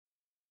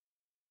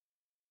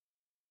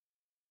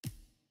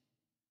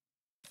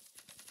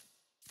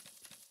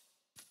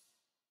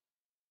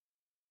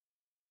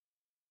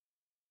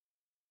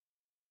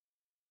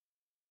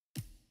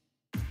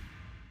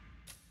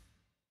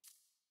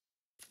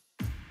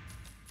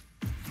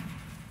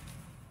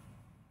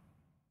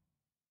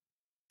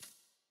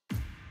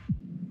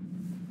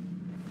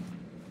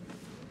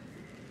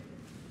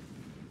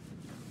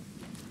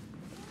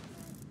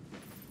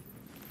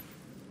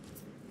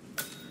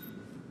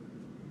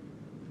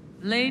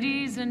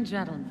Ladies and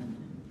gentlemen,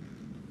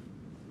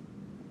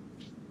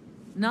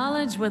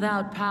 knowledge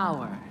without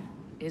power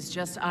is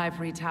just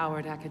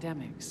ivory-towered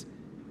academics.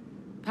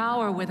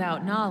 Power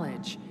without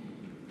knowledge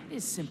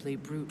is simply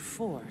brute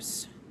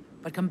force.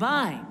 But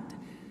combined,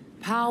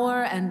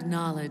 power and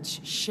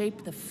knowledge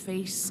shape the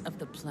face of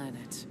the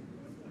planet.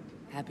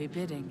 Happy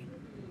bidding.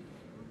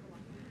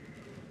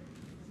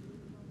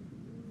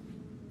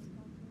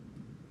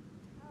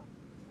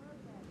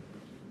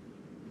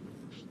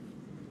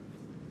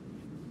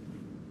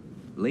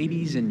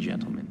 Ladies and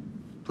gentlemen,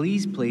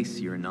 please place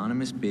your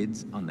anonymous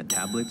bids on the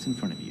tablets in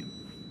front of you,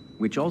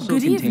 which also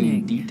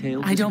contain detailed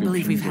descriptions. I don't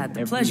believe we've had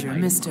the pleasure,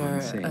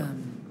 Mr.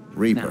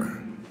 Reaper. Now,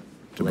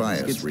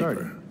 Tobias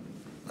Reaper.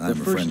 I'm a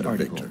friend of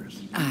Victor's.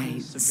 I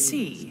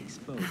see.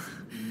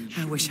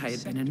 I wish I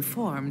had been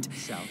informed.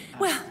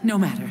 Well, no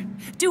matter.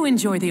 Do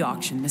enjoy the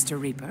auction,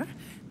 Mr. Reaper.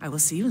 I will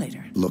see you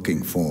later.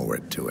 Looking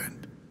forward to it.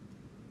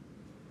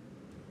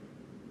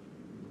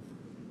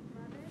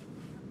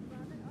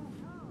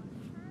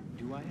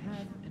 Do I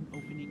have an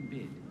opening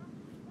bid?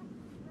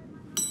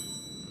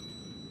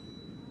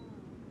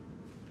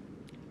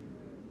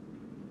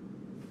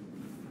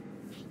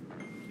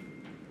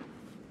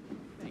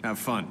 Have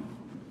fun.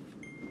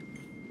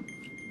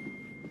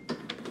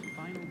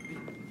 Final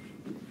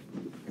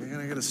bid.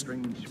 I got a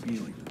strange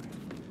feeling.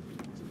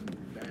 Something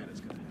bad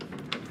is gonna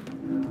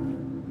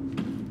happen.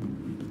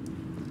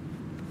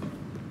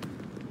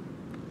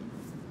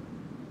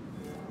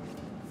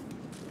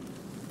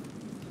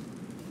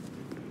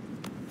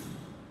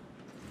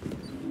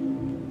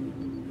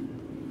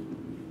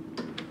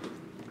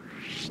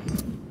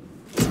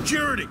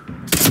 Security!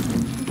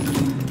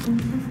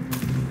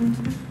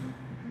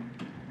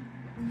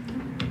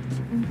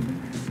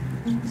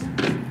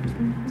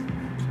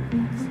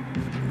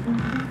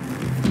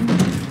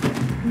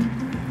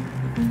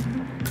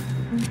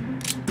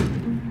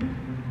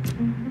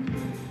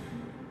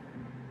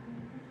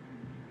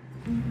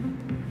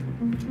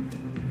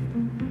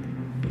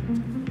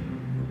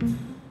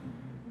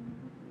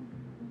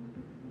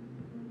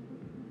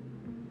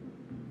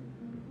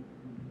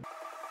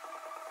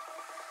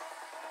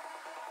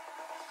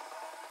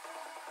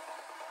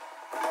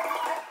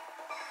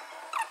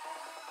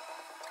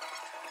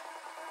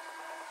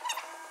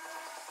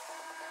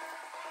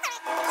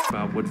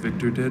 About what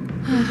Victor did?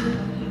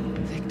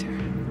 Victor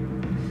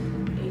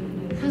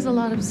has a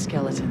lot of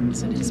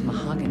skeletons in his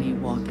mahogany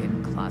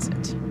walk-in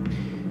closet.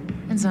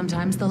 And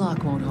sometimes the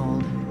lock won't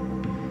hold.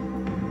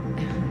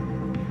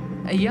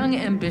 A young,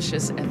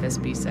 ambitious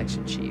FSB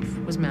section chief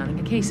was mounting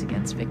a case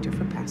against Victor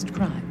for past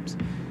crimes.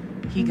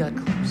 He got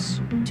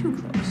close, too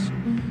close.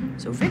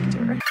 So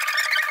Victor...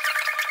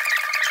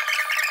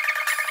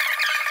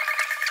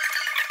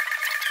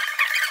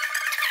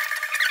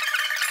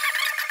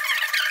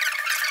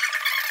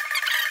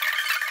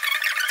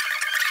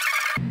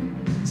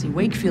 See,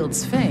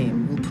 Wakefield's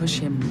fame will push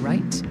him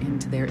right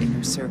into their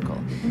inner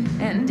circle.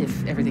 And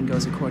if everything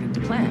goes according to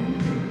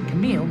plan,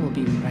 Camille will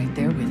be right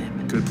there with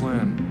him. Good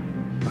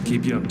plan. I'll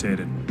keep you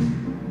updated.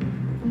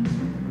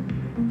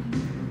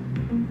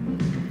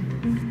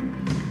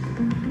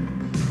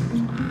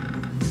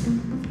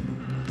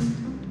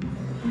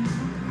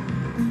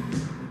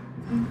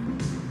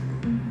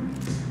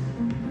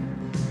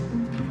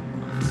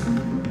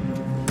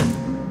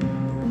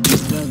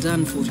 Well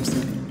done,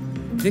 47.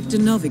 Victor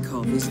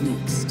Novikov is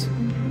next.